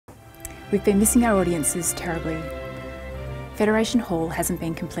We've been missing our audiences terribly. Federation Hall hasn't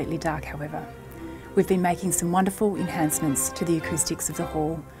been completely dark, however. We've been making some wonderful enhancements to the acoustics of the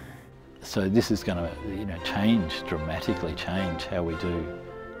hall. So this is going to, dramatically change how we do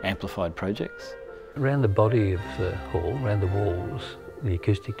amplified projects. Around the body of the hall, around the walls, the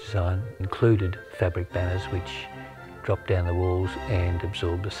acoustic design included fabric banners which drop down the walls and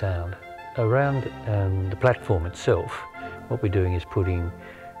absorb the sound. Around the platform itself, what we're doing is putting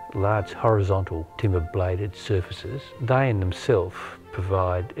large horizontal timber-bladed surfaces. They in themselves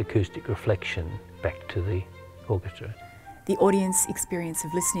provide acoustic reflection back to the orchestra. The audience experience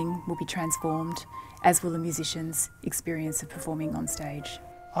of listening will be transformed, as will the musicians' experience of performing on stage.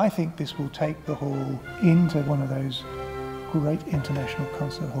 I think this will take the hall into one of those great international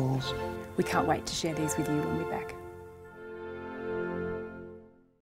concert halls. We can't wait to share these with you when we're back.